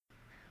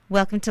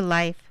Welcome to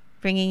Life,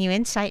 bringing you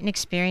insight and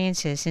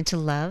experiences into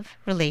love,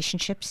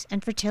 relationships,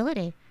 and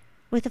fertility,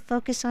 with a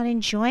focus on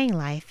enjoying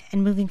life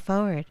and moving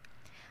forward.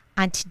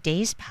 On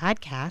today's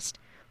podcast,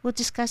 we'll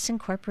discuss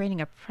incorporating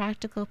a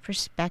practical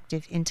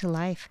perspective into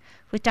life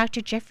with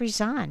Dr. Jeffrey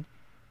Zahn,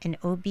 an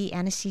OB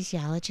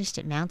anesthesiologist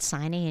at Mount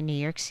Sinai in New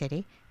York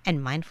City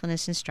and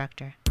mindfulness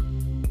instructor.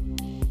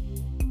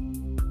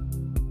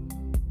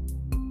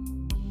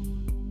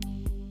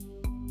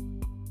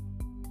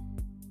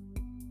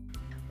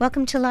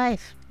 Welcome to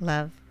Life,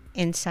 love,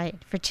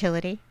 insight,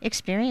 fertility,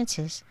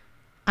 experiences.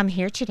 I'm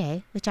here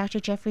today with Dr.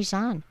 Jeffrey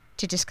Zahn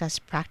to discuss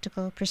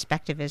practical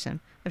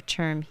perspectivism, a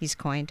term he's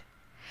coined.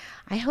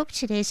 I hope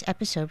today's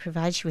episode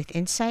provides you with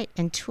insight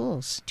and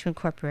tools to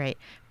incorporate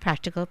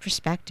practical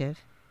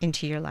perspective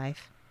into your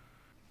life.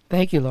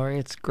 Thank you, Lori.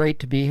 It's great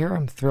to be here.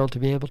 I'm thrilled to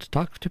be able to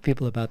talk to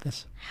people about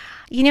this.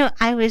 You know,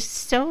 I was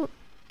so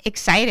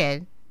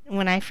excited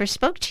when I first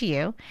spoke to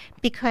you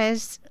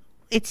because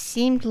it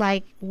seemed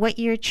like what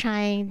you're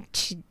trying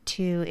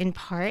to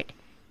impart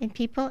in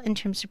people in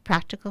terms of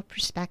practical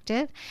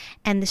perspective,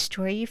 and the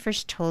story you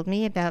first told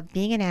me about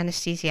being an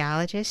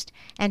anesthesiologist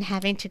and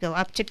having to go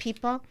up to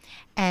people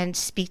and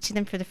speak to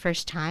them for the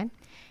first time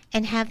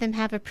and have them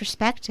have a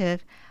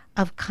perspective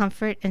of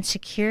comfort and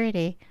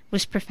security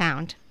was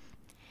profound.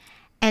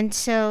 And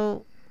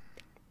so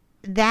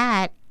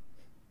that,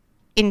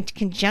 in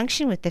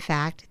conjunction with the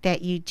fact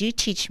that you do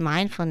teach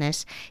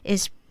mindfulness,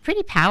 is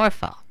pretty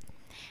powerful.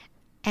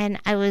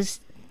 And I was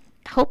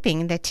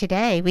hoping that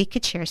today we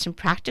could share some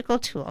practical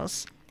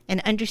tools,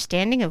 an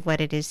understanding of what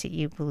it is that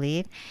you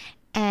believe,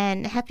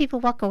 and have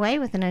people walk away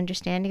with an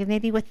understanding of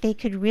maybe what they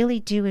could really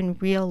do in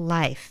real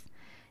life,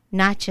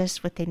 not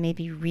just what they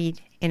maybe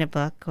read in a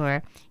book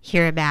or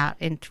hear about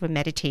through a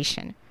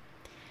meditation.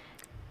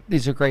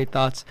 These are great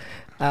thoughts.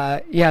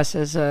 Yes,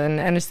 as an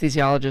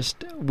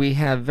anesthesiologist, we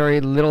have very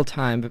little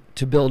time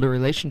to build a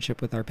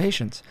relationship with our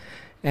patients.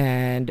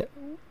 And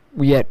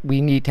yet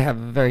we need to have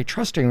a very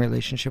trusting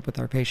relationship with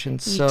our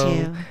patients.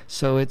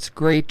 So it's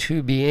great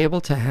to be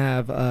able to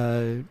have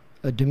a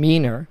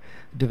demeanor,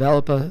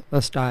 develop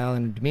a style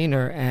and a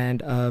demeanor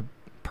and a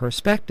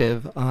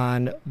perspective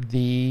on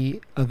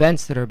the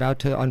events that are about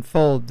to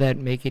unfold that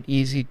make it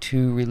easy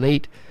to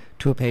relate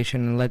to a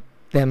patient and let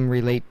them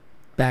relate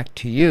back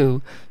to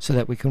you so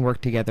that we can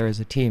work together as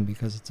a team,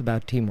 because it's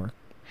about teamwork.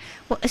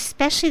 Well,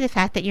 especially the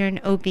fact that you're an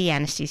OB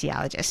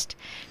anesthesiologist,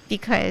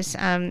 because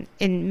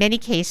in many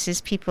cases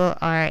people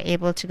are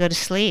able to go to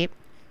sleep,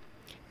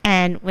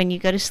 and when you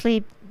go to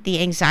sleep, the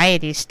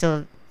anxiety is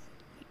still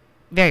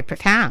very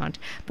profound.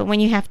 But when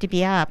you have to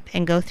be up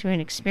and go through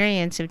an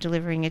experience of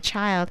delivering a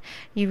child,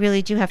 you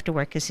really do have to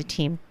work as a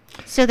team.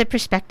 So the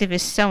perspective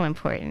is so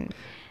important.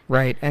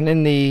 Right, and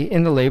in the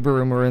labor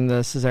room or in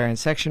the cesarean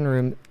section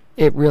room,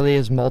 it really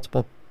is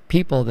multiple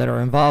people that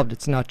are involved.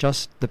 It's not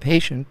just the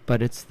patient,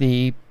 but it's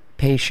the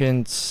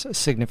patient's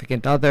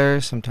significant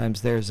other.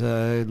 Sometimes there's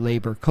a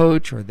labor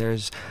coach, or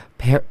there's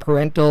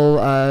parental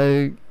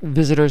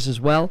visitors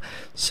as well.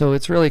 So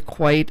it's really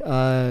quite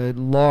a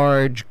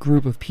large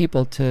group of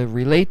people to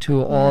relate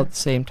to all at the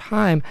same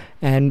time,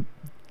 and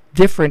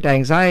different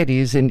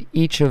anxieties in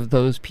each of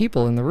those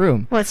people in the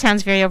room. Well, it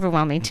sounds very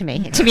overwhelming to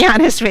me, to be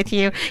honest with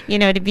you,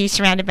 to be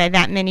surrounded by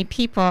that many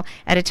people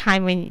at a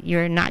time when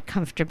you're not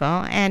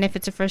comfortable. And if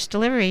it's a first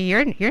delivery,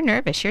 you're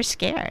nervous, you're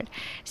scared.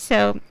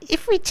 So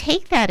if we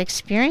take that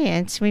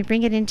experience and we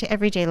bring it into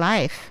everyday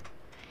life,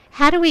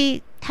 how do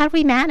we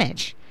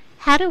manage?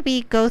 How do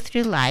we go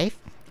through life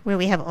where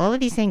we have all of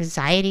these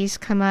anxieties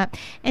come up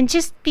and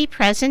just be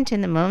present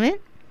in the moment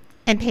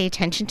and pay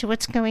attention to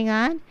what's going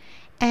on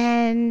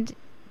and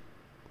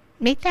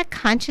make that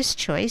conscious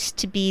choice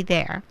to be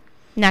there,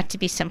 not to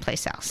be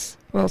someplace else?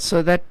 Well,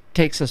 so that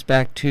takes us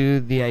back to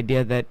the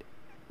idea that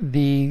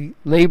the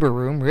labor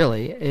room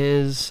really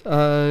is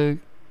a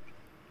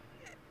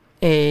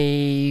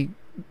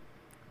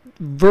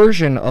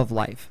version of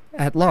life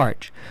at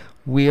large.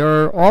 We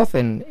are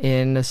often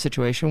in a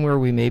situation where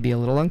we may be a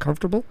little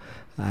uncomfortable,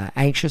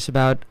 anxious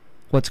about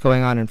what's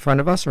going on in front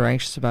of us, or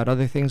anxious about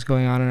other things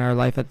going on in our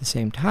life at the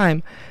same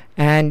time,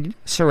 and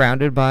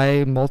surrounded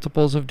by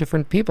multiples of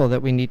different people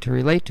that we need to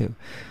relate to.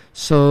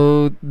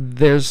 So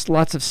there's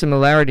lots of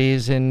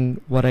similarities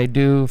in what I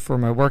do for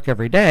my work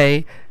every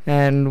day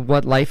and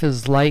what life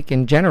is like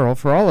in general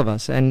for all of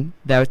us. And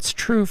that's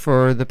true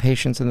for the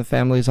patients and the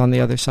families on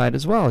the other side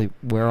as well.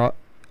 We're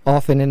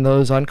often in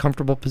those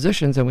uncomfortable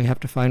positions, and we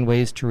have to find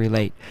ways to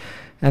relate.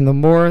 And the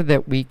more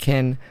that we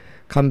can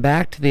come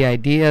back to the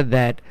idea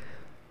that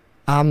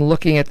I'm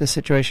looking at the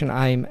situation,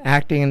 I'm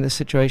acting in this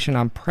situation,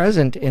 I'm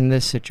present in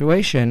this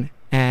situation,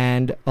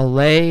 and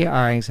allay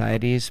our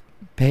anxieties,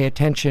 pay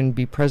attention,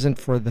 be present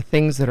for the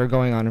things that are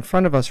going on in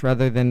front of us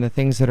rather than the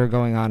things that are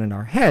going on in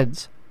our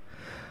heads,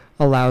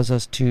 allows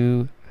us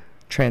to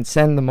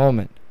transcend the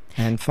moment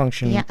and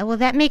function. Yeah, well,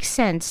 that makes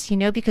sense,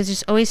 because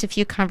there's always a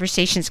few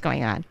conversations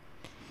going on,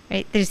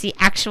 right? There's the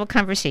actual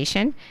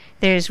conversation,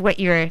 there's what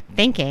you're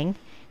thinking,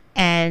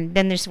 and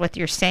then there's what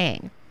you're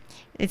saying.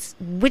 It's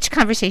which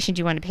conversation do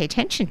you want to pay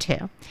attention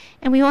to?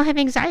 And we all have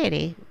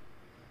anxiety.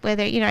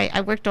 whether,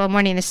 I worked all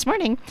morning this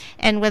morning,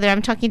 and whether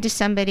I'm talking to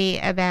somebody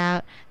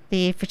about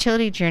the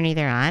fertility journey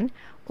they're on,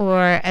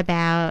 or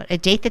about a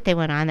date that they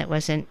went on that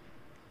wasn't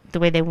the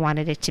way they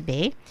wanted it to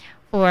be,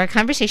 or a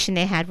conversation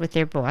they had with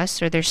their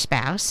boss or their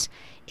spouse,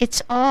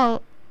 it's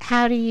all,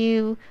 how do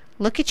you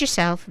look at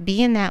yourself,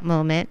 be in that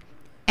moment,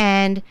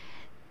 and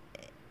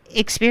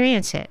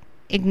experience it,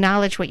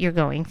 acknowledge what you're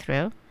going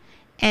through,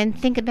 and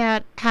think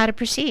about how to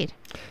proceed.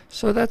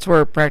 So that's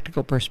where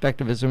practical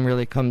perspectivism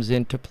really comes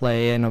into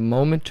play, in a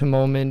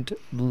moment-to-moment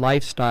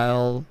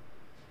lifestyle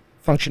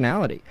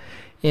functionality,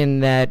 in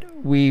that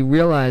we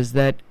realize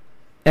that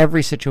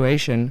every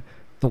situation,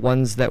 the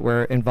ones that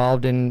we're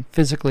involved in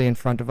physically in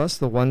front of us,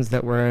 the ones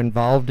that we're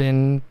involved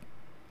in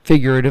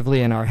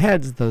figuratively in our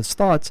heads, those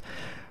thoughts,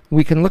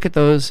 we can look at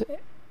those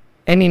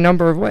any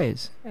number of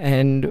ways.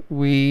 And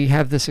we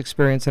have this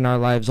experience in our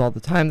lives all the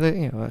time. That,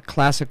 a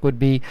classic would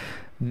be,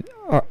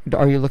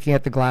 are you looking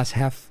at the glass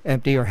half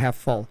empty or half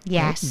full?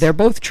 Yes. They're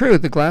both true.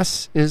 The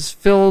glass is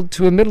filled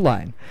to a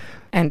midline.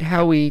 And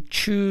how we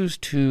choose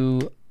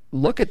to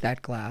look at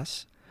that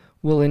glass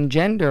will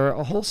engender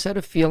a whole set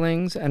of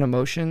feelings and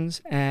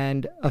emotions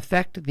and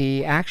affect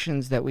the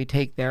actions that we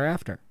take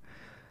thereafter.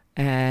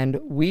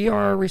 And we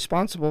are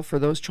responsible for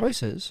those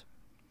choices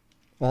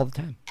all the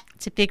time.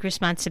 It's a big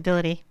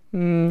responsibility.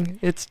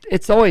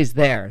 It's always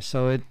there,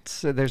 so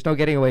there's no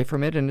getting away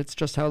from it, and it's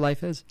just how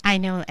life is. I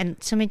know,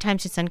 and so many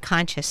times it's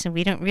unconscious, and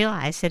we don't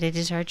realize that it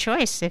is our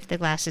choice if the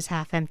glass is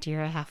half empty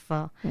or half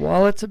full.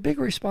 While it's a big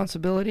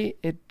responsibility,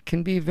 it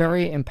can be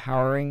very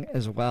empowering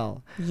as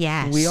well.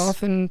 Yes. We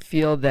often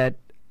feel that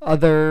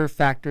other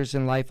factors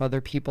in life,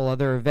 other people,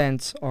 other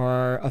events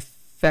are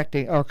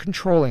affecting or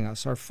controlling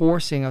us, are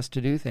forcing us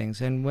to do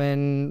things. And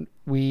when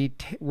we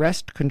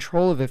wrest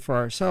control of it for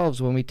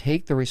ourselves, when we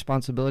take the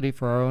responsibility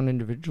for our own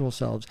individual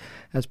selves,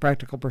 as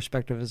practical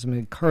perspectivism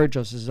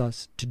encourages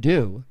us to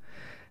do,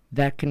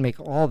 that can make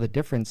all the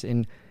difference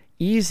in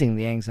easing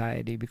the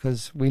anxiety,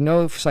 because we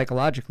know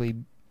psychologically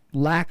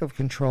lack of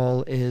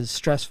control is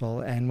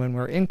stressful, and when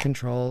we're in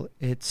control,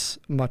 it's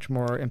much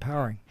more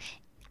empowering.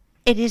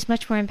 It is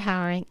much more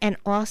empowering, and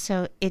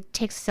also it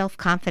takes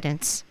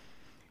self-confidence.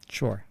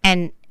 Sure.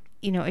 And,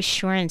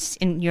 assurance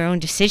in your own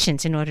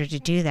decisions in order to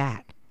do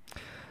that.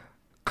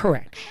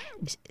 Correct.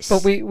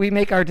 But we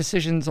make our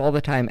decisions all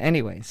the time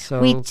anyway.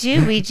 So we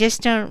do. We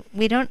just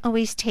we don't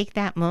always take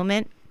that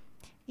moment.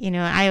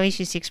 I always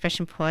use the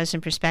expression pause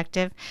and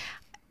perspective,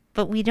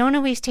 but we don't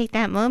always take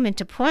that moment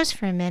to pause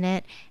for a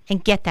minute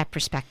and get that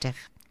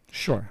perspective.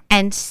 Sure.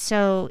 And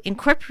so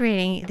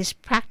incorporating this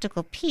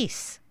practical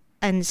piece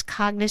and this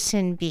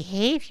cognizant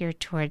behavior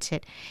towards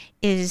it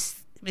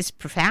is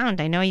profound.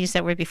 I know I used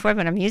that word before,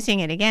 but I'm using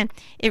it again.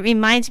 It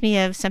reminds me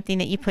of something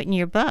that you put in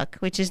your book,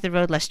 which is The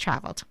Road Less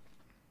Traveled.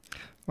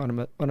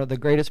 One of the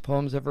greatest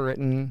poems ever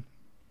written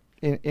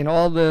in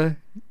all the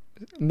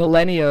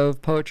millennia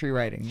of poetry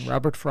writing.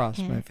 Robert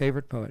Frost, my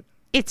favorite poet.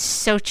 It's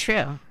so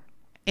true.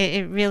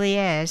 It really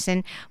is.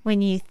 And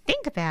when you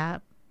think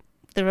about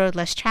the road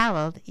less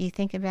traveled, you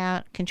think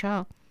about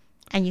control.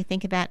 And you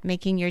think about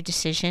making your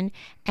decision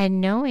and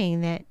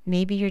knowing that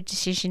maybe your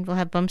decision will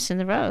have bumps in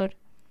the road.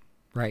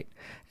 Right.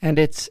 And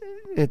it's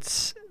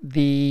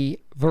the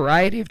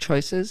variety of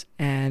choices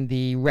and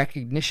the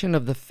recognition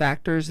of the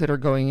factors that are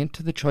going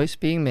into the choice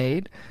being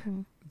made.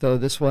 Mm. Though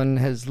this one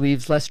has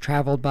leaves less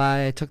traveled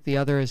by, I took the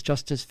other as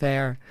just as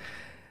fair.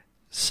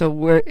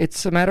 So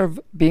it's a matter of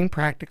being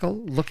practical,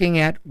 looking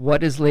at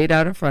what is laid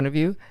out in front of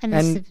you. And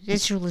it's the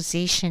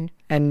visualization.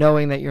 And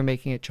knowing that you're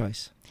making a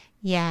choice.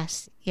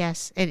 Yes.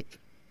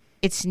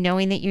 It's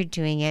knowing that you're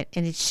doing it,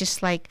 and it's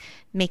just like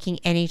making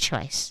any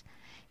choice.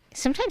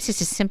 Sometimes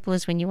it's as simple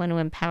as when you want to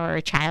empower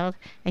a child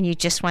and you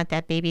just want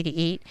that baby to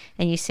eat,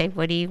 and you say,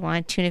 what do you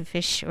want, tuna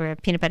fish or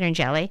peanut butter and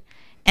jelly?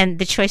 And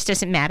the choice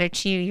doesn't matter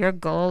to you. Your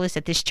goal is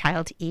that this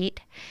child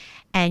eat,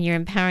 and you're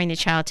empowering the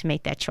child to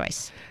make that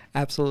choice.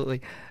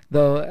 Absolutely.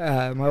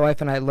 Though my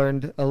wife and I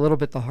learned a little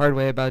bit the hard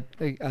way about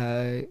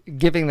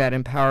giving those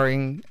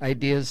empowering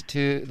ideas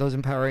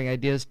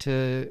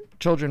to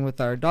children with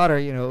our daughter.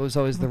 It was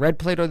always the red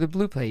plate or the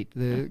blue plate,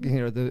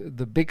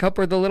 the big cup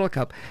or the little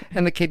cup,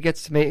 and the kid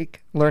gets to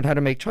learn how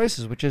to make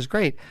choices, which is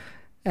great.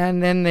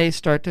 And then they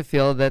start to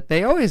feel that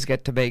they always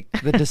get to make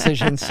the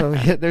decision. So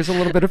there's a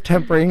little bit of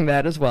tempering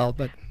that as well.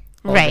 But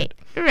right,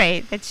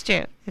 that's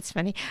true. That's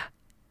funny.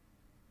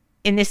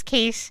 In this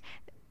case,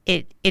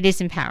 it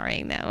is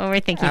empowering, though, when we're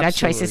thinking about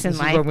choices in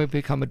life. This is when we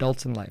become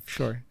adults in life,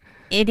 sure.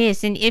 It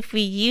is. And if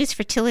we use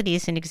fertility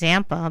as an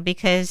example,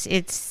 because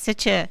it's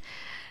such a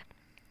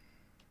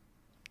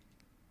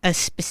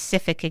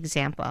specific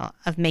example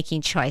of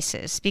making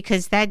choices,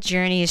 because that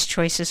journey is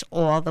choices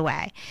all the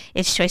way.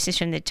 It's choices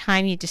from the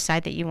time you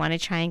decide that you want to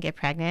try and get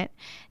pregnant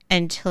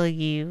until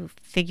you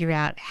figure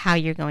out how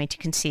you're going to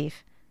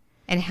conceive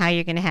and how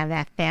you're going to have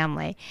that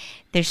family.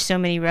 There's so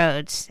many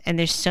roads, and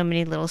there's so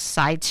many little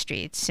side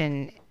streets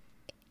and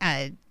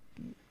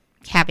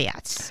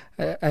caveats.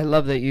 I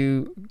love that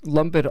you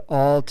lump it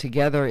all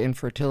together in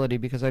fertility,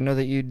 because I know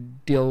that you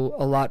deal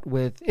a lot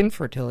with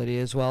infertility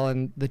as well,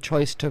 and the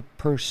choice to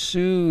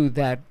pursue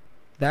that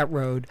that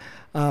road.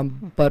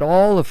 But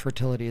all of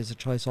fertility is a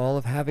choice. All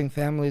of having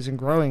families and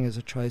growing is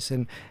a choice.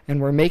 And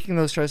we're making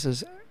those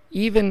choices.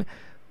 Even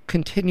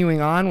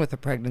continuing on with a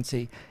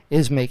pregnancy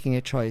is making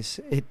a choice.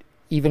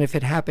 Even if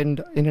it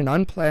happened in an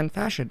unplanned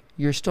fashion,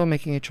 you're still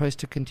making a choice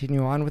to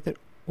continue on with it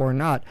or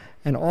not.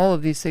 And all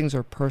of these things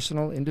are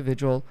personal,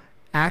 individual,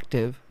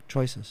 active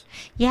choices.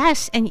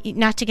 Yes, and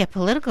not to get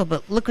political,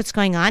 but look what's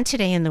going on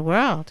today in the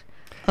world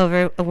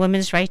over a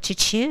woman's right to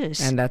choose.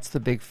 And that's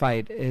the big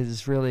fight,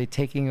 is really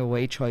taking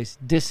away choice,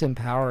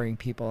 disempowering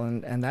people,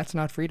 and that's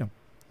not freedom.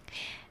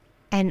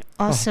 And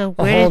also,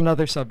 a whole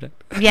nother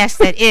subject. Yes,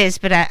 that is,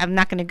 but I'm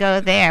not going to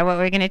go there. What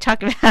we're going to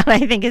talk about,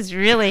 I think, is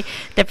really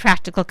the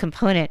practical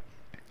component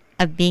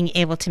of being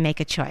able to make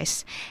a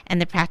choice,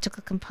 and the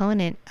practical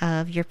component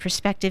of your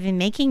perspective in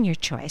making your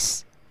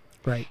choice.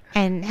 Right.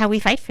 And how we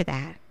fight for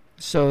that.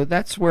 So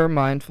that's where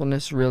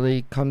mindfulness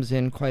really comes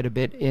in quite a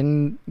bit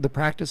in the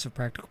practice of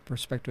practical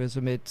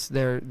perspectivism.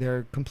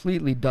 They're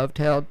completely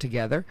dovetailed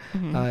together.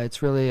 Mm-hmm.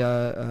 It's really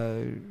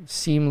a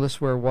seamless,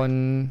 where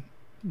one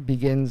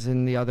begins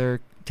and the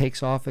other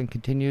takes off and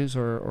continues,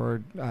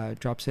 or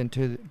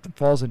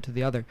falls into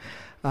the other,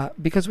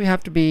 because we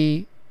have to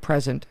be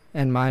present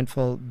and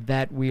mindful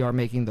that we are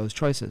making those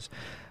choices.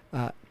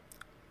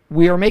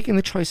 We are making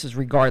the choices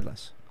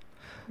regardless.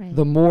 Right.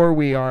 The more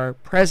we are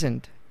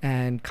present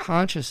and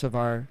conscious of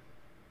our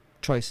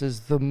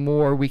choices, the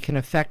more we can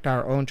affect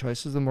our own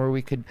choices, the more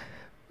we could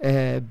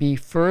be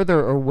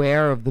further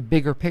aware of the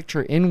bigger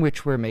picture in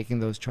which we're making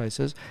those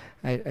choices.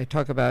 I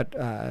talk about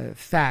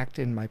FACT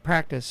in my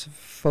practice: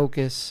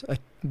 focus,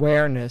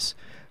 awareness,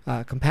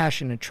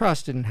 compassion, and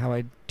trust, in how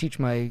I teach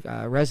my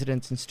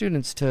residents and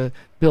students to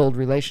build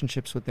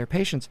relationships with their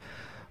patients.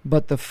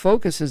 But the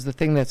focus is the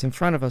thing that's in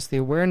front of us. The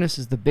awareness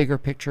is the bigger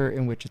picture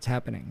in which it's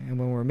happening. And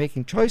when we're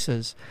making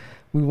choices,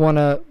 we want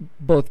to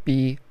both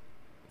be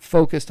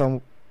focused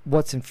on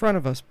what's in front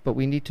of us, but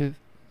we need to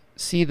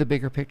see the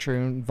bigger picture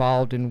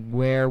involved in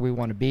where we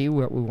want to be,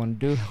 what we want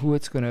to do, who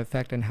it's going to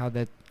affect, and how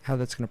that's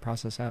going to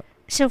process out.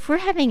 So if we're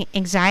having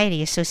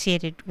anxiety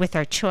associated with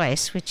our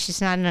choice, which is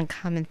not an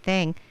uncommon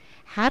thing,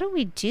 how do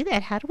we do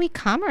that? How do we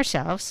calm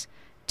ourselves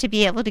to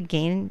be able to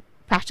gain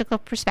practical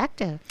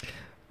perspective?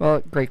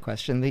 Well, great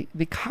question.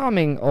 The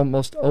calming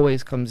almost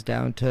always comes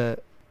down to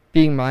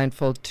being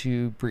mindful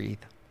to breathe.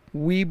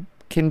 We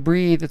can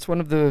breathe. It's one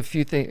of the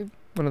few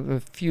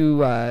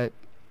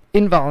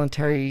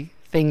involuntary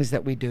things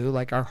that we do.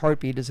 Like our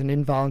heartbeat is an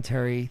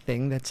involuntary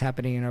thing that's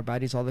happening in our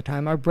bodies all the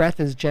time. Our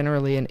breath is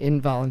generally an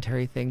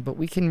involuntary thing, but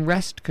we can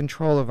wrest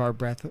control of our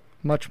breath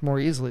much more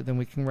easily than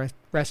we can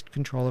wrest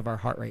control of our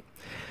heart rate.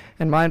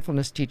 And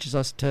mindfulness teaches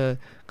us to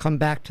come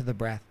back to the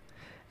breath.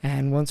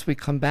 And once we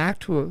come back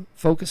to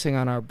focusing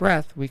on our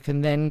breath, we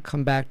can then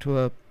come back to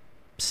a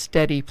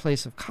steady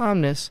place of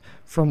calmness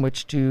from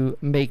which to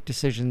make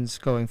decisions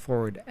going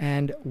forward.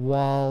 And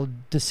while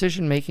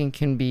decision making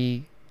can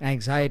be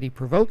anxiety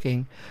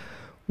provoking,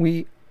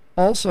 we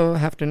also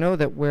have to know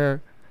that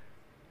we're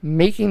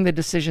making the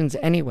decisions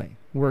anyway.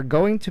 We're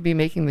going to be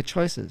making the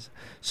choices.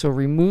 So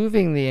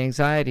removing the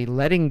anxiety,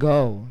 letting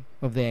go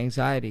of the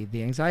anxiety.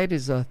 The anxiety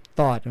is a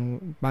thought,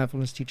 and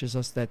mindfulness teaches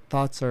us that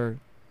thoughts are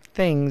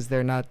things.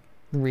 They're not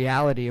the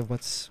reality of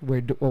what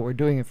we're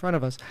doing in front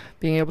of us.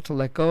 Being able to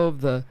let go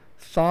of the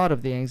thought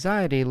of the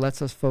anxiety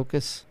lets us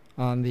focus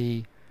on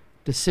the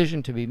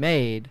decision to be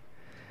made,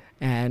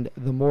 and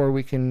the more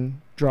we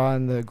can draw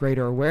in the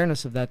greater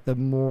awareness of that, the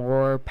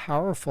more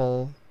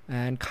powerful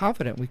and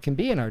confident we can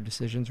be in our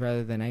decisions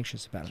rather than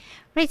anxious about it.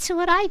 Right. So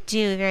what I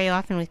do very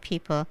often with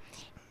people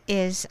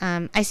is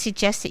I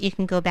suggest that you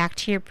can go back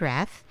to your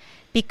breath,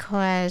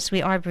 because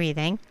we are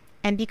breathing,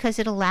 and because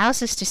it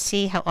allows us to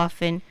see how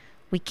often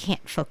we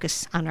can't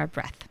focus on our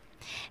breath.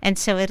 And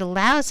so it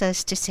allows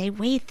us to say,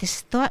 wait,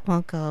 this thought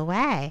won't go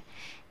away.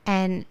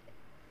 And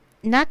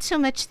not so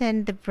much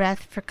then the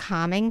breath for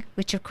calming,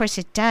 which of course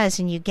it does,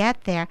 and you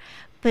get there,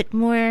 but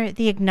more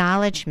the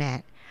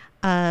acknowledgement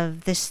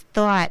of this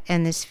thought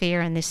and this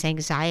fear and this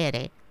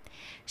anxiety.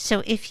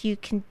 So if you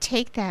can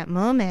take that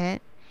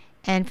moment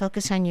and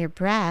focus on your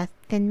breath,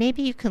 then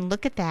maybe you can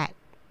look at that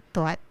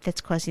thought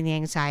that's causing the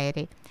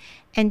anxiety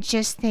and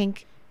just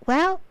think,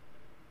 well,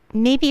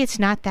 maybe it's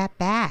not that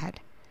bad.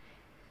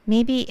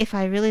 Maybe if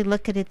I really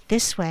look at it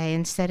this way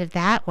instead of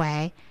that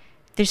way,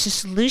 there's a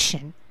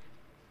solution.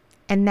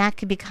 And that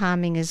could be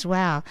calming as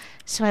well.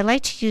 So I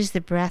like to use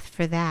the breath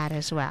for that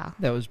as well.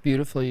 That was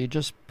beautiful. You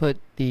just put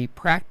the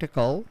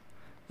practical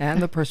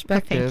and the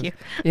perspective you.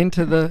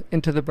 into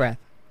the breath,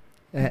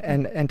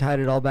 and tied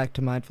it all back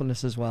to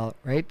mindfulness as well,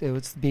 right? It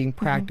was being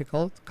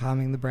practical,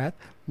 calming the breath,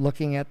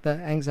 looking at the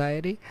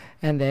anxiety,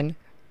 and then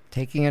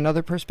taking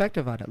another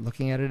perspective on it,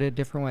 looking at it a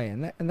different way.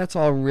 And that's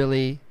all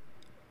really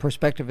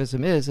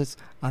perspectivism is. It's,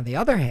 on the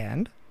other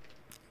hand,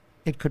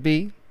 it could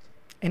be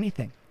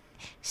anything.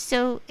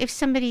 So if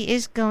somebody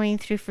is going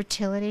through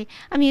fertility,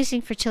 I'm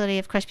using fertility,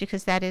 of course,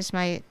 because that is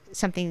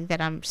something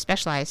that I'm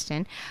specialized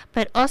in,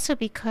 but also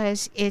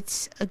because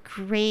it's a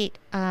great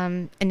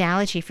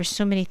analogy for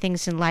so many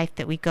things in life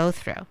that we go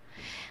through.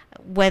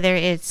 whether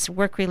it's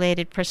work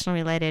related, personal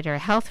related, or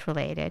health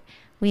related,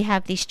 we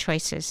have these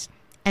choices.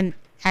 And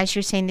as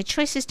you're saying, the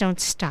choices don't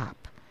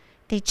stop.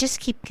 They just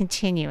keep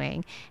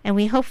continuing, and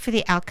we hope for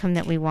the outcome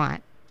that we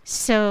want.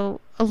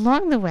 So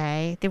along the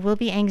way, there will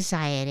be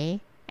anxiety,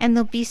 and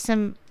there'll be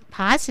some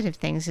positive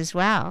things as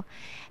well.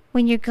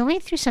 When you're going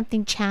through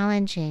something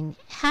challenging,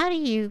 how do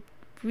you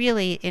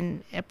really,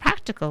 in a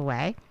practical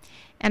way,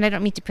 and I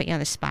don't mean to put you on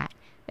the spot,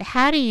 but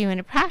how do you, in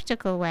a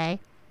practical way,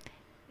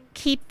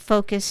 keep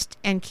focused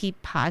and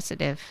keep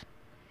positive?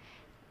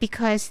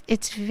 Because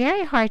it's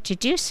very hard to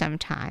do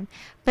sometimes.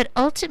 But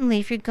ultimately,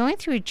 if you're going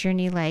through a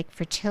journey like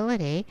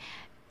fertility,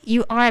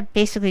 you are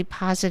basically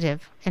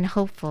positive and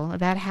hopeful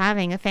about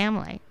having a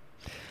family.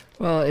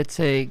 Well, it's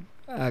a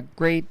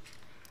great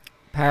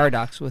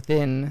paradox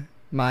within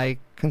my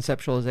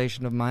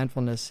conceptualization of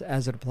mindfulness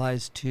as it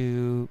applies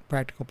to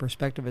practical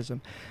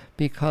perspectivism,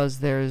 because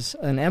there's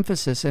an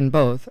emphasis in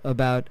both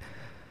about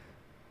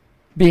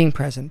being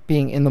present,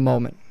 being in the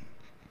moment,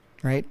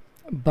 right?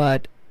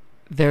 But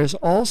there's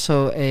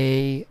also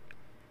a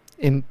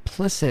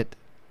implicit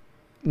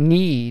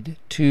need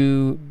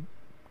to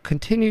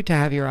continue to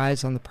have your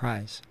eyes on the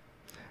prize,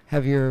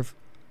 have your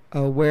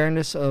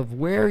awareness of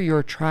where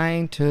you're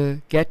trying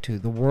to get to,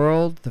 the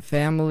world, the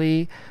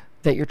family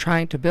that you're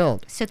trying to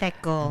build. So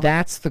that goal.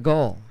 That's the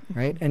goal,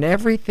 right? And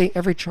every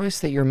choice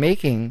that you're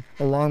making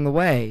along the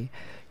way,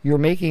 you're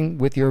making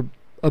with your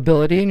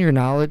ability and your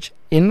knowledge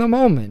in the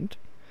moment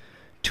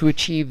to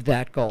achieve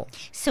that goal.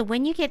 So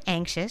when you get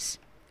anxious,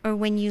 or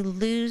when you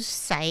lose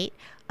sight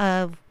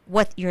of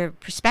what your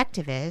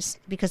perspective is,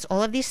 because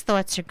all of these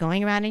thoughts are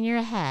going around in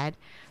your head,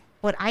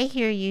 what I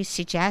hear you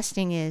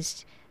suggesting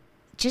is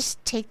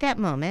just take that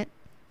moment,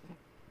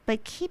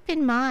 but keep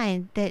in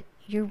mind that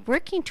you're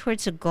working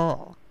towards a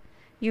goal.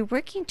 You're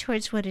working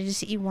towards what it is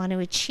that you want to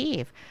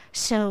achieve.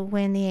 So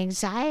when the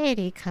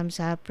anxiety comes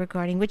up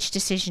regarding which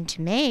decision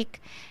to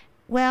make,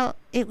 well,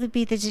 it would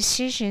be the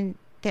decision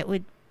that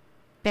would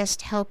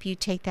best help you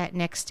take that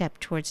next step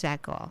towards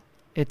that goal.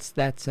 It's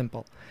that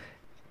simple.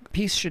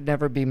 Peace should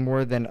never be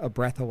more than a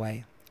breath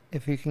away.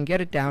 If you can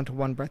get it down to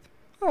one breath,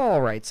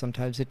 all right,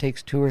 sometimes it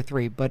takes 2 or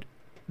 3, but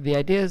the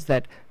idea is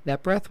that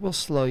that breath will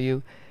slow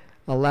you,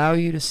 allow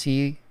you to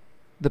see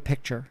the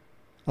picture,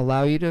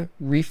 allow you to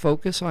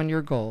refocus on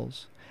your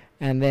goals,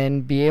 and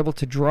then be able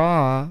to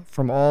draw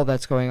from all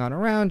that's going on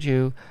around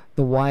you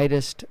the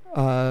widest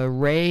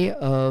array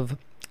of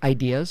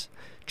ideas,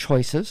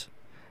 choices,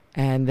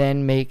 and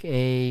then make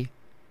a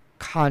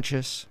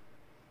conscious,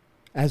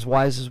 as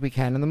wise as we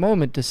can in the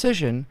moment,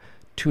 decision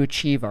to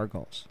achieve our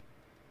goals.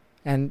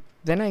 And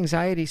then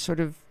anxiety sort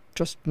of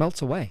just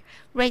melts away.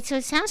 Right, so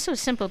it sounds so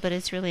simple, but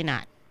it's really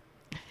not.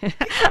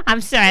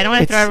 I'm sorry, I don't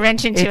want to throw a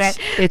wrench into it.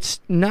 It's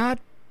not,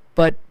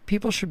 but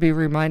people should be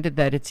reminded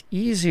that it's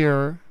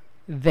easier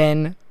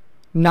than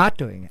not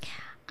doing it.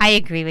 I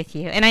agree with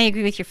you, and I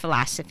agree with your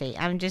philosophy.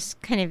 I'm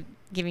just kind of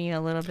giving you a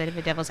little bit of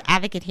a devil's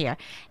advocate here.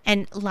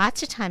 And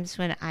lots of times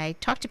when I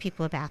talk to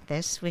people about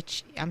this,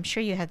 which I'm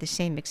sure you have the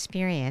same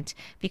experience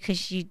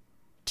because you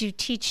do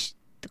teach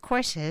the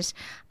courses,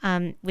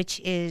 which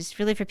is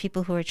really for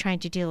people who are trying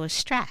to deal with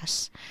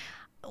stress.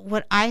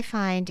 What I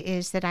find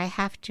is that I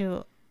have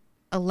to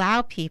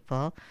allow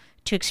people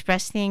to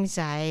express the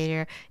anxiety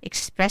or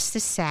express the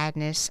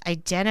sadness,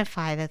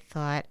 identify the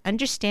thought,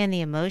 understand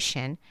the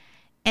emotion,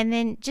 and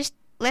then just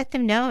let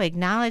them know,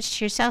 acknowledge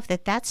to yourself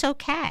that that's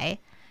okay.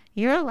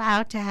 You're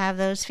allowed to have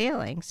those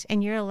feelings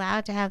and you're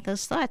allowed to have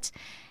those thoughts.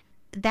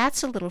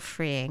 That's a little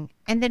freeing.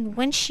 And then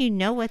once you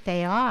know what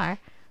they are,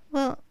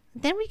 well,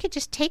 then we could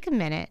just take a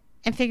minute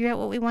and figure out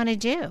what we want to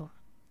do.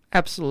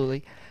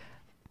 Absolutely.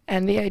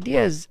 And the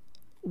idea is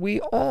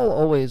we all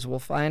always will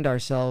find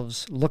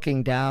ourselves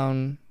looking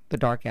down the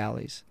dark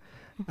alleys.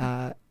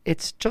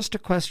 It's just a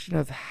question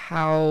of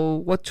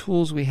what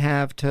tools we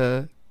have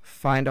to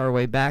find our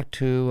way back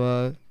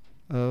to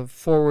a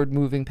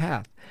forward-moving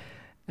path.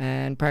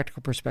 And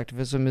practical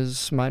perspectivism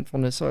is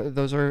mindfulness.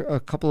 Those are a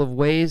couple of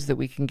ways that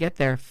we can get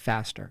there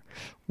faster.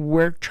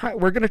 We're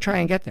going to try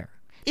and get there.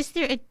 Is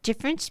there a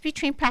difference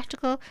between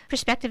practical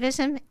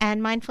perspectivism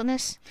and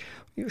mindfulness?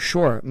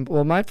 Sure.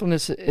 Well,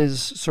 mindfulness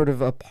is sort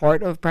of a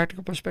part of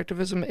practical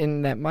perspectivism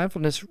in that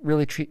mindfulness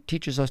really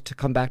teaches us to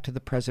come back to the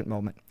present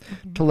moment,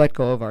 to let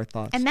go of our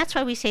thoughts. And that's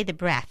why we say the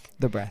breath.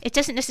 The breath. It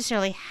doesn't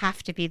necessarily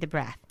have to be the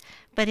breath,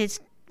 but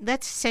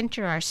let's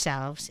center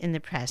ourselves in the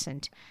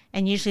present.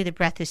 And usually the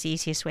breath is the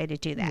easiest way to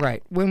do that.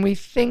 Right. When we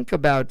think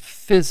about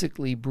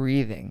physically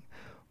breathing,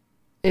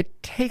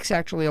 it takes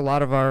actually a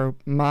lot of our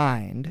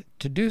mind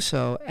to do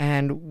so,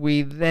 and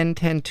we then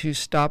tend to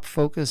stop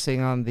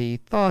focusing on the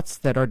thoughts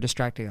that are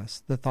distracting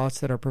us, the thoughts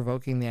that are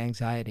provoking the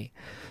anxiety.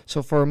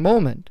 So for a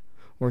moment,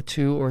 or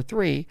 2 or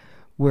 3,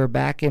 we're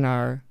back in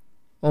our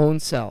own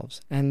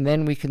selves, and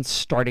then we can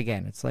start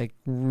again. It's like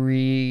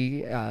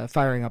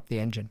firing up the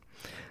engine.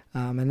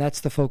 And that's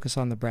the focus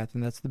on the breath,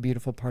 and that's the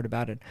beautiful part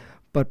about it.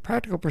 But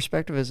practical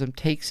perspectivism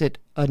takes it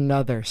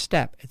another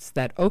step. It's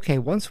that, okay,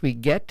 once we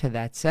get to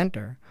that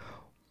center,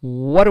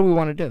 what do we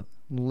want to do?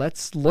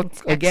 let's look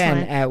That's again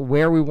excellent. at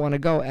where we want to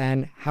go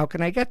and how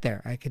can I get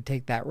there. I could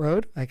take that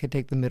road, I could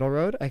take the middle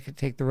road, I could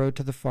take the road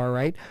to the far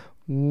right.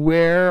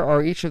 Where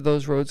are each of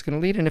those roads going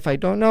to lead? And if I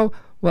don't know,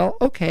 well,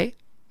 okay,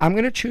 I'm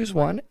going to choose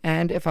one.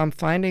 And if I'm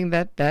finding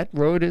that that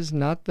road is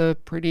not the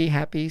pretty,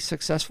 happy,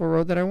 successful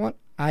road that I want,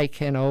 I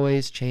can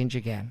always change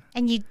again.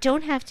 And you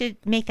don't have to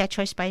make that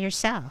choice by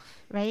yourself,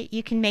 right?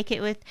 You can make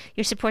it with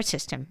your support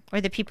system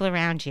or the people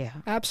around you.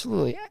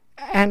 Absolutely.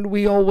 And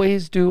we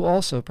always do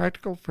also.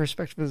 Practical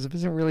perspectivism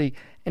isn't really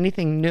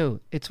anything new.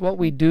 It's what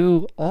we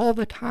do all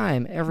the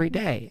time, every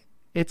day.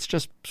 It's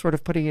just sort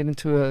of putting it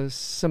into a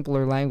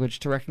simpler language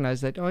to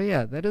recognize that, oh,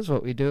 yeah, that is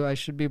what we do. I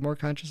should be more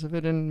conscious of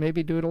it and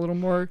maybe do it a little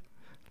more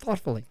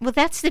thoughtfully. Well,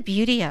 that's the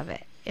beauty of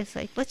it. It's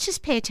like, let's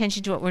just pay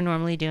attention to what we're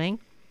normally doing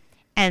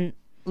and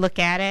look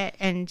at it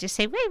and just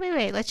say,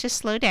 wait, let's just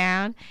slow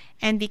down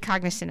and be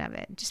cognizant of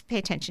it. Just pay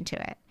attention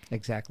to it.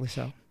 Exactly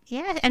so.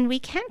 Yeah, and we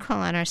can call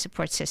on our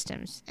support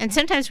systems. And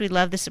sometimes we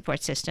love the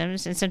support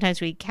systems, and sometimes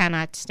we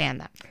cannot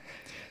stand them,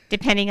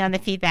 depending on the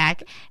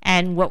feedback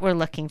and what we're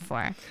looking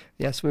for.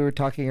 Yes, we were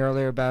talking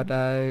earlier about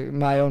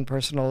my own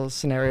personal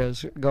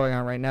scenarios going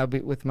on right now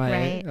with my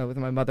Right. with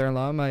my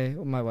mother-in-law,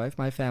 my wife,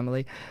 my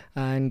family,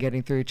 and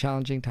getting through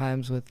challenging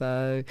times with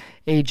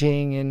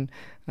aging and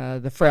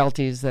the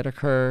frailties that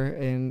occur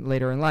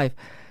later in life.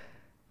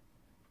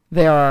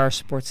 They are our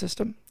support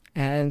system,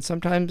 and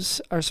sometimes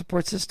our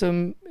support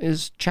system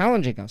is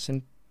challenging us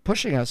and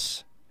pushing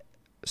us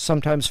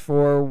sometimes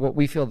for what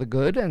we feel the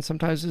good, and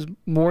sometimes is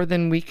more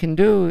than we can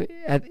do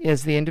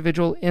as the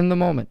individual in the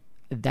moment.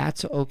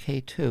 That's okay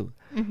too.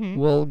 Mm-hmm.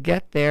 We'll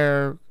get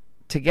there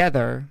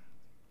together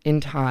in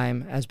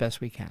time as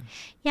best we can.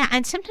 Yeah,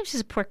 and sometimes a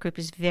support group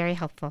is very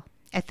helpful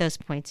at those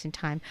points in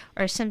time,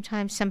 or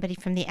sometimes somebody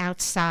from the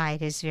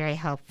outside is very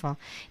helpful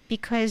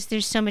because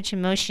there's so much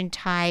emotion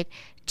tied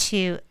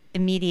to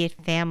immediate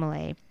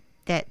family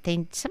that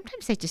they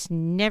just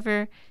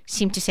never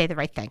seem to say the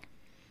right thing.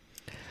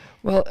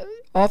 Well,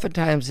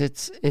 oftentimes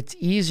it's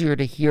easier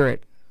to hear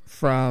it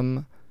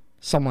from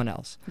someone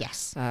else.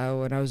 Yes.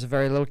 When I was a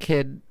very little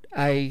kid,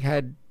 I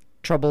had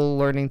trouble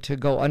learning to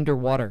go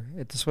underwater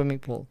at the swimming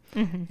pool.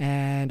 Mm-hmm.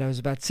 And I was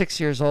about 6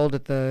 years old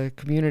at the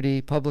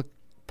community public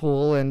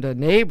pool, and a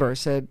neighbor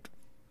said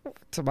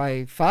to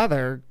my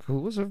father, who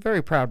was a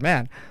very proud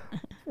man,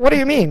 "What do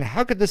you mean?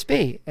 How could this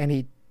be?" And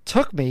he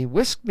took me,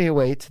 whisked me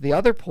away to the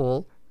other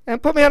pool,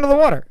 and put me under the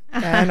water.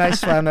 And I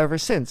swam ever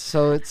since.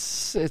 So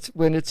it's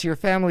when it's your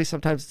family,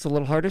 sometimes it's a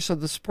little harder. So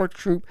the support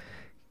group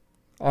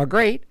are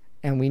great,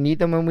 and we need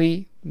them when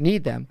we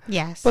need them.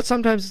 Yes. But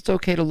sometimes it's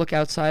okay to look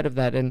outside of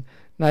that, and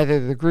neither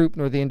the group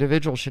nor the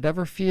individual should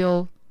ever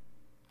feel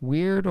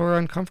weird or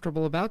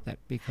uncomfortable about that,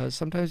 because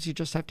sometimes you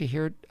just have to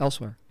hear it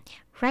elsewhere.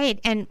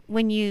 Right. And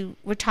when you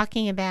were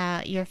talking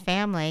about your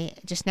family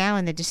just now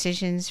and the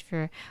decisions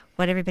for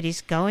what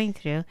everybody's going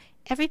through,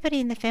 everybody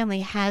in the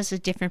family has a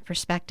different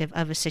perspective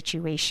of a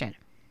situation.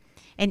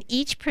 And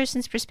each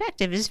person's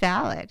perspective is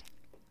valid.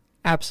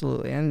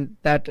 Absolutely. And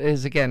that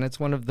is, again, it's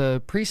one of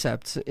the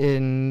precepts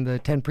in the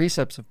 10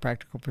 precepts of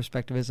practical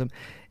perspectivism,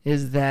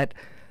 is that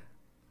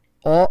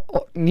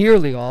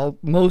nearly all,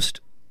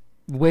 most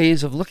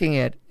ways of looking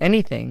at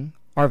anything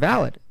are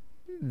valid.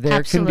 There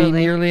Absolutely. can be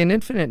nearly an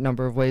infinite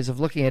number of ways of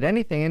looking at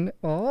anything, and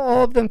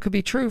all of them could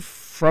be true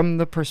from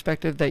the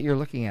perspective that you're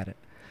looking at it.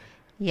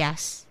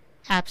 Yes,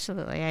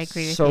 absolutely. I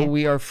agree with So you.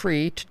 we are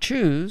free to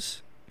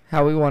choose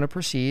how we want to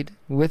proceed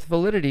with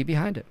validity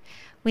behind it.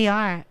 We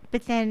are.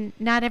 But then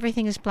not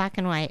everything is black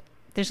and white.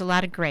 There's a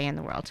lot of gray in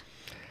the world.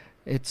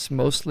 It's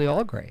mostly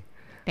all gray.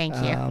 Thank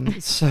you.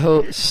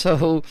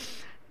 So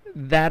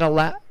that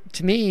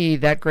to me,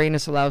 that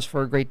grayness allows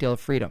for a great deal of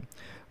freedom.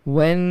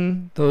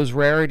 When those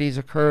rarities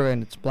occur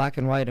and it's black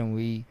and white, and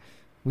we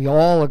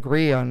all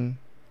agree on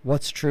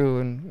what's true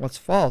and what's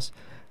false,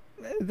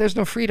 there's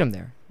no freedom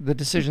there. The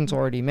decision's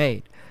already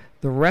made.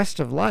 The rest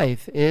of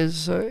life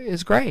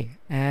is gray,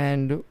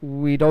 and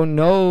we don't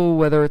know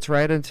whether it's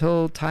right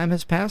until time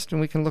has passed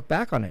and we can look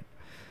back on it.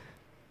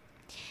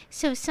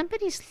 So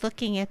somebody's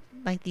looking at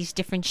like these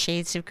different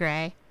shades of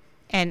gray,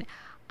 and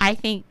I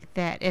think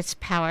that it's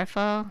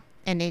powerful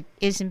and it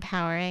is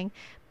empowering,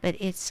 but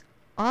it's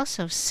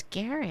also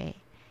scary.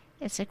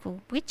 It's like,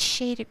 well, which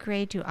shade of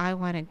gray do I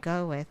want to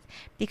go with?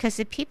 Because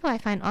the people I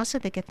find also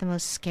that get the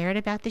most scared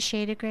about the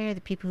shade of gray are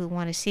the people who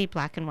want to see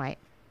black and white.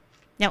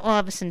 Now, all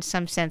of us in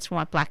some sense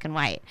want black and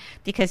white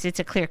because it's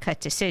a clear-cut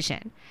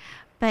decision.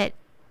 But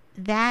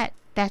that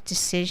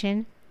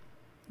decision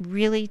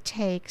really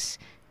takes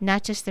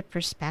not just the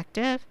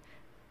perspective,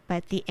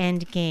 but the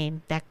end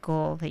game, that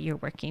goal that you're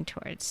working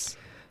towards.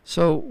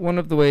 So one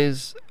of the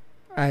ways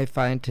I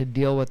find to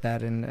deal with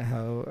that, and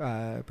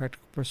how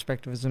practical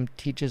perspectivism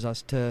teaches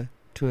us to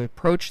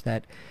approach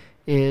that,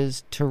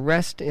 is to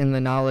rest in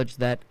the knowledge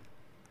that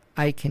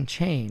I can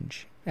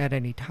change at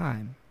any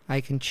time. I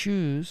can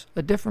choose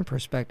a different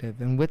perspective,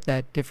 and with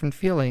that, different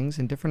feelings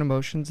and different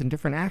emotions and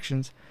different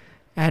actions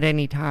at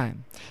any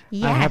time.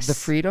 Yes. I have the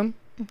freedom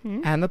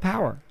Mhm. and the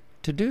power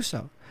to do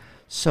so.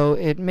 So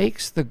it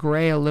makes the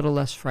gray a little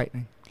less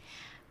frightening.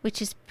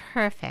 Which is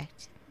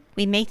perfect.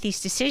 we make these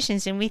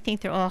decisions and we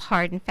think they're all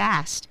hard and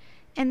fast,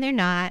 and they're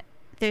not.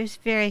 There's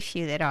very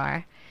few that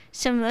are.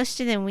 So most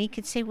of them we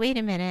could say, wait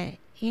a minute,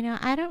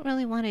 I don't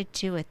really want to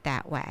do it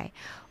that way,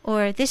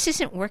 or this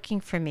isn't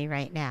working for me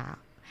right now.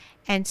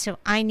 And so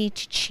I need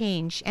to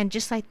change. And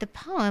just like the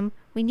poem,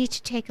 we need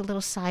to take a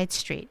little side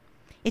street.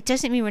 It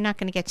doesn't mean we're not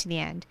going to get to the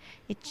end.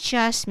 It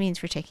just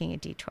means we're taking a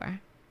detour.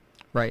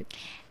 Right.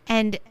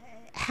 And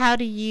how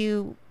do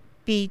you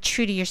be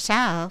true to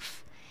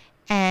yourself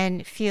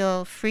and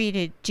feel free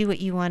to do what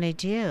you want to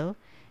do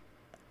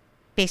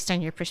based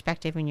on your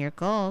perspective and your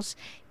goals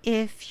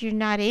if you're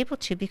not able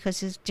to because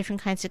there's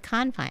different kinds of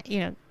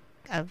confines?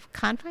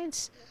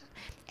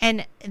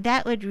 And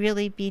that would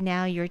really be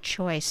now your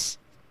choice.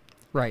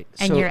 Right.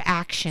 And your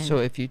action. So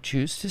if you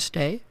choose to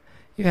stay,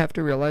 you have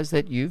to realize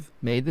that you've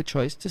made the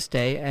choice to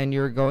stay and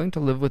you're going to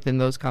live within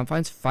those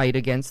confines, fight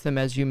against them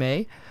as you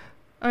may.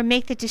 Or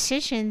make the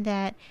decision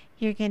that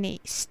you're going to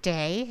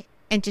stay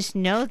and just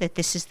know that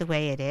this is the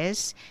way it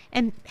is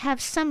and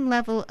have some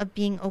level of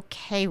being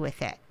okay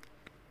with it.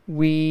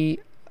 We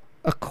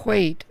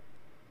equate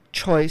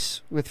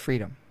choice with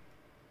freedom.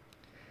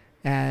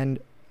 And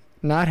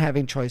not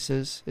having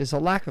choices is a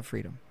lack of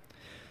freedom.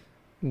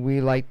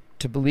 We like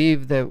to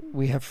believe that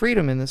we have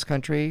freedom in this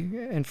country,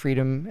 and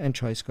freedom and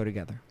choice go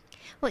together.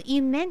 Well, you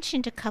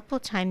mentioned a couple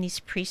of times these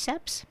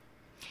precepts.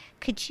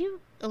 Could you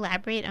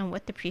elaborate on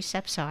what the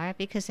precepts are?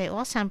 Because they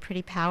all sound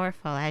pretty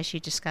powerful as you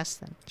discuss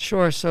them.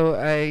 Sure. So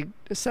I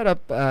set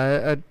up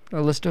a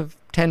list of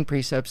 10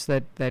 precepts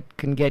that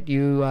can get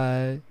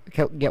you,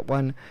 get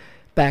one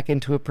back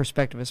into a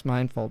perspectivist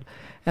mindfold.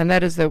 And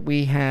that is that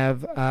we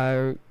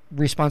have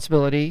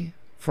responsibility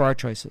for our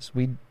choices.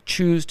 We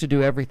choose to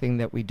do everything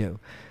that we do.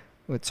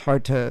 It's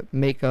hard to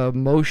make a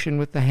motion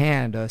with the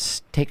hand,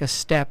 take a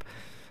step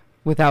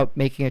without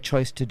making a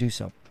choice to do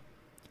so.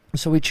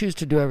 So we choose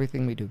to do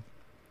everything we do.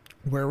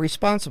 We're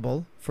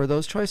responsible for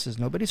those choices.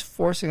 Nobody's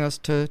forcing us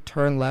to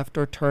turn left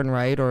or turn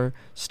right or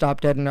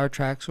stop dead in our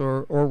tracks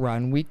or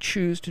run. We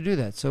choose to do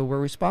that. So we're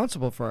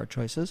responsible for our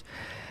choices.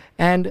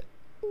 And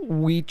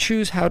we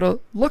choose how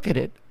to look at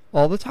it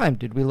all the time.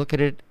 Did we look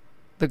at it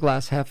the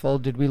glass half full?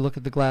 Did we look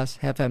at the glass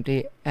half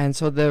empty? And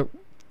so the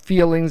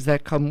feelings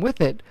that come with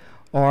it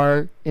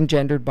are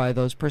engendered by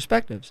those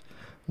perspectives.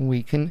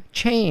 We can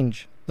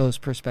change those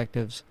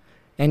perspectives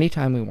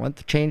anytime we want,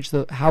 to change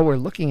how we're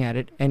looking at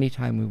it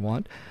anytime we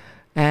want.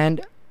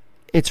 And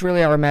it's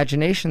really our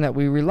imagination that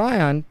we rely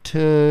on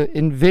to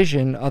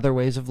envision other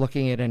ways of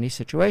looking at any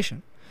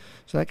situation.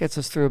 So that gets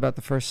us through about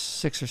the first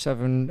 6 or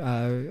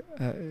 7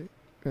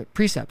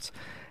 precepts.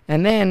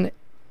 And then,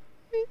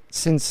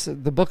 since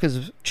the book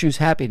is Choose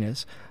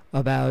Happiness,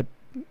 about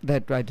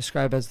that I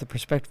describe as the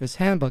Perspectivist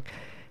Handbook,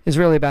 is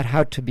really about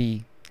how to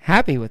be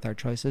happy with our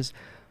choices,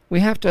 we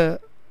have to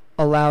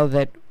allow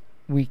that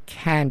we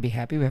can be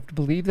happy. We have to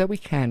believe that we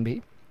can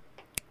be.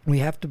 We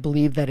have to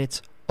believe that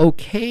it's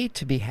okay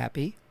to be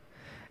happy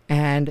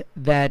and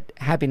that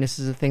happiness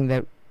is a thing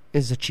that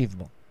is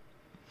achievable.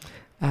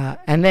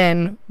 And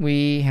then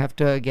we have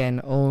to,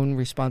 again, own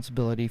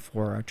responsibility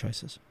for our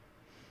choices.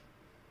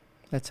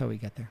 That's how we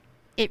get there.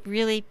 It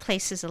really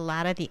places a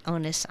lot of the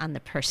onus on the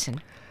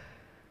person.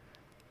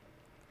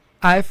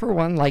 I, for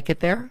one, like it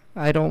there.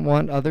 I don't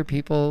want other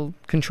people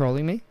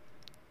controlling me.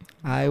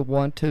 I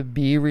want to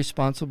be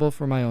responsible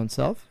for my own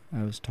self.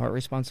 I was taught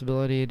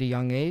responsibility at a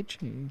young age.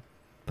 You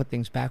put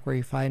things back where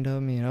you find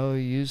them,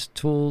 use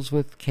tools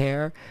with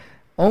care,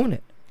 own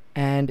it.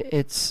 And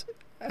it's,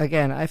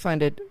 again, I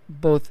find it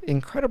both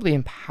incredibly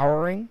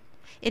empowering.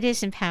 It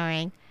is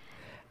empowering.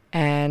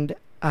 And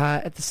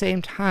at the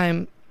same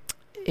time,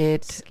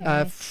 it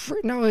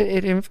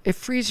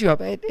frees you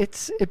up.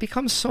 It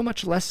becomes so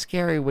much less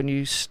scary when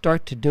you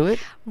start to do it.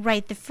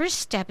 Right. The first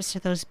steps are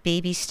those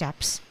baby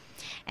steps.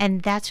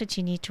 And that's what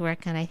you need to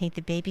work on. I think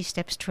the baby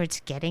steps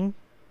towards getting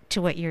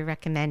to what you're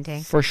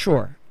recommending. For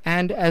sure.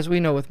 And as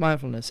we know with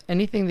mindfulness,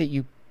 anything that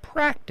you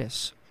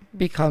practice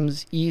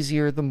becomes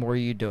easier the more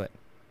you do it.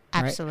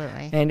 Absolutely.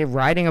 Right? And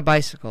riding a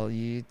bicycle,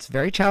 it's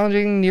very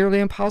challenging, nearly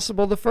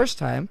impossible the first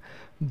time,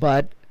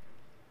 but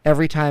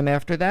every time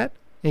after that,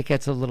 it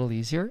gets a little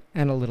easier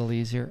and a little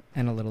easier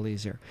and a little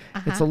easier.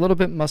 It's a little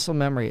bit muscle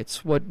memory.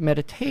 It's what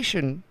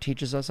meditation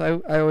teaches us. I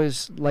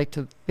always like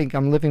to think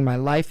I'm living my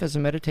life as a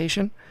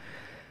meditation.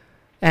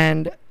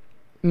 And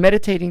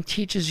meditating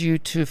teaches you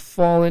to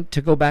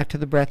to go back to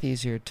the breath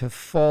easier, to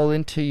fall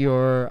into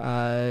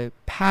your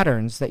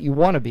patterns that you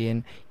want to be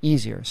in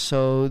easier.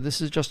 So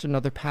this is just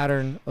another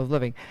pattern of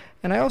living.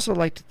 And I also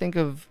like to think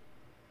of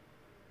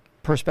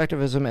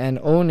perspectivism and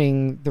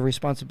owning the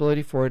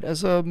responsibility for it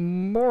as a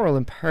moral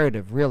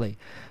imperative, really,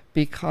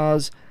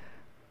 because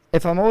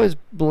if I'm always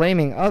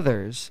blaming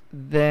others,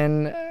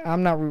 then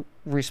I'm not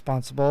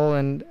responsible,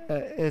 and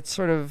it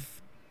sort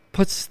of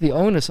puts the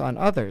onus on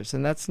others,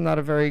 and that's not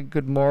a very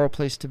good moral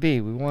place to be.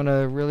 We want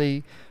to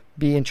really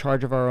be in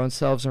charge of our own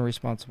selves and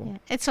responsible.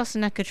 Yeah. It's also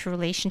not good for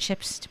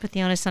relationships to put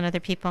the onus on other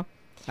people.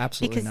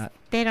 Absolutely not.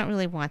 Because they don't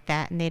really want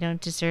that, and they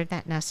don't deserve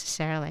that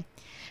necessarily.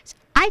 So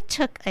I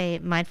took a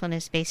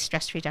mindfulness-based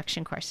stress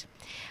reduction course.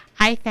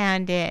 I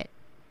found it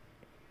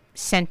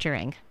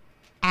centering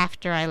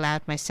after I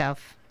allowed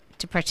myself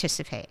to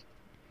participate.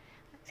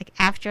 Like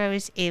after I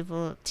was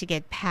able to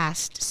get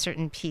past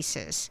certain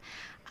pieces.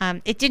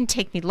 It didn't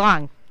take me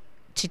long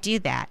to do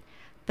that,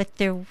 but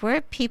there were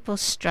people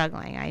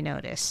struggling, I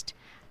noticed.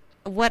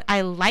 What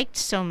I liked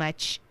so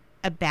much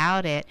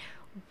about it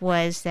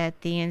was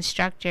that the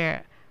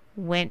instructor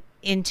went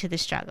into the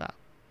struggle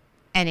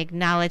and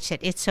acknowledged that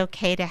it's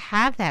okay to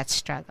have that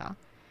struggle.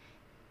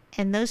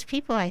 And those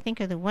people, I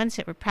think, are the ones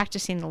that were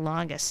practicing the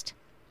longest.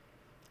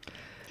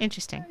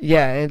 Interesting.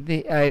 Yeah,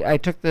 I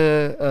took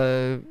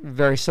the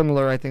very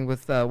similar, I think,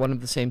 with one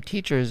of the same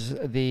teachers,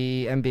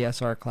 the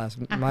MBSR class,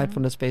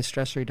 mindfulness-based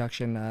stress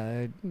reduction.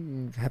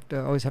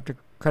 Always have to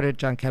credit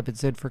John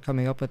Kabat-Zinn for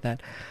coming up with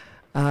that.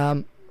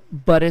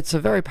 But it's a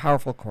very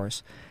powerful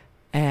course,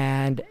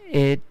 and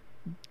it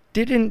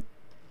didn't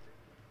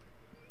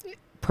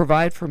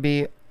provide for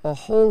me a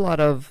whole lot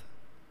of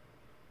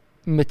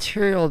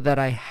material that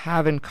I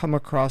haven't come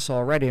across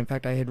already. In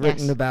fact, I had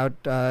written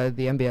about the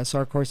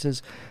MBSR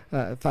courses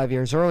 5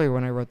 years earlier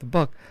when I wrote the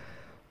book.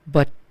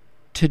 But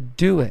to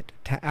do it,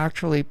 to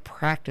actually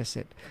practice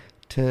it,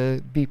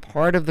 to be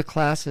part of the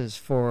classes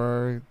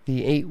for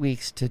the 8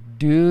 weeks, to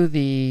do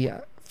the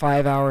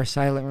 5-hour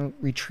silent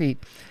retreat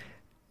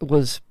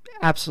was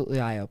absolutely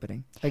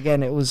eye-opening.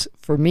 Again, it was,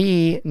 for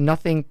me,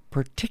 nothing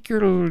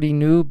particularly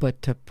new,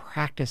 but to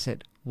practice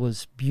it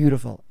was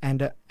beautiful.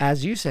 And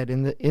as you said,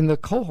 in the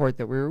cohort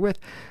that we were with,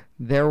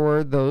 there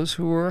were those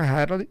who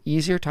had an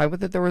easier time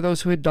with it. There were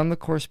those who had done the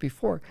course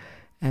before,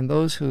 and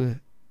those who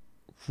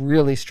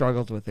really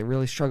struggled with it,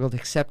 really struggled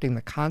accepting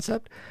the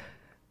concept,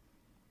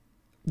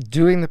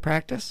 doing the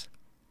practice,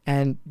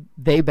 and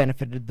they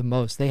benefited the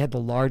most. They had the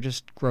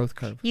largest growth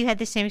curve. You had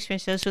the same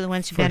experience. Those were the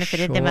ones who For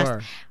benefited the most.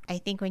 sure. I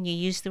think when you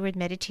use the word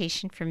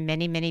meditation for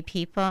many, many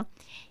people,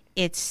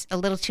 it's a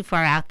little too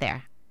far out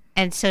there.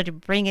 And so to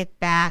bring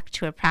it back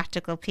to a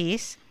practical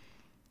piece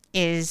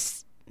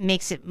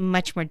makes it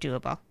much more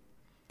doable.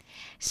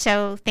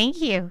 So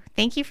thank you.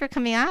 Thank you for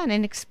coming on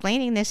and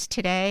explaining this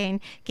today and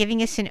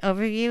giving us an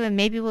overview, and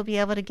maybe we'll be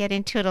able to get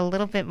into it a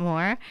little bit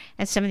more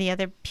and some of the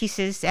other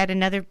pieces at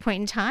another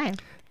point in time.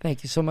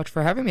 Thank you so much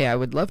for having me. I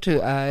would love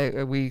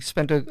to. We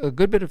spent a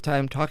good bit of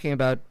time talking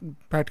about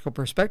practical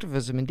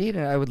perspectivism, indeed,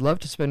 and I would love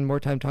to spend more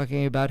time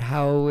talking about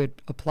how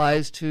it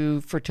applies to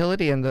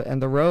fertility and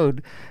the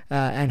road,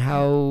 and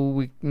how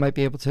we might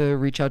be able to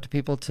reach out to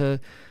people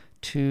to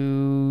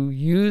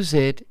use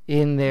it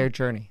in their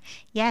journey.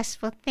 Yes,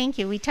 well, thank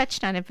you. We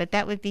touched on it, but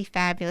that would be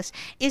fabulous.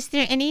 Is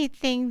there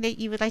anything that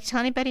you would like to tell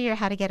anybody, or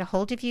how to get a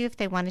hold of you if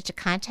they wanted to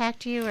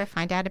contact you or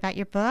find out about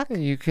your book?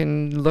 You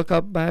can look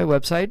up my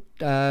website,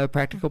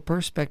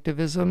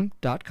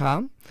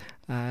 practicalperspectivism.com.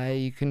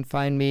 You can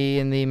find me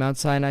in the Mount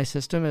Sinai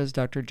system as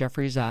Dr.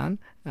 Jeffrey Zahn.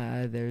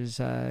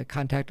 There's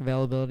contact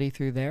availability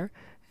through there.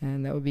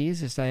 And that would be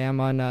easiest. I am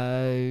on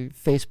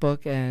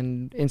Facebook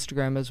and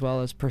Instagram as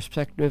well as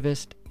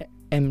Perspectivist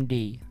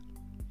MD.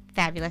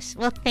 Fabulous.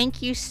 Well, thank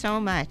you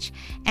so much.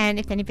 And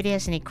if anybody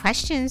has any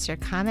questions or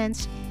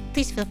comments,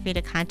 please feel free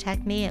to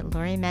contact me at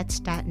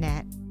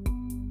lauriemetz.net.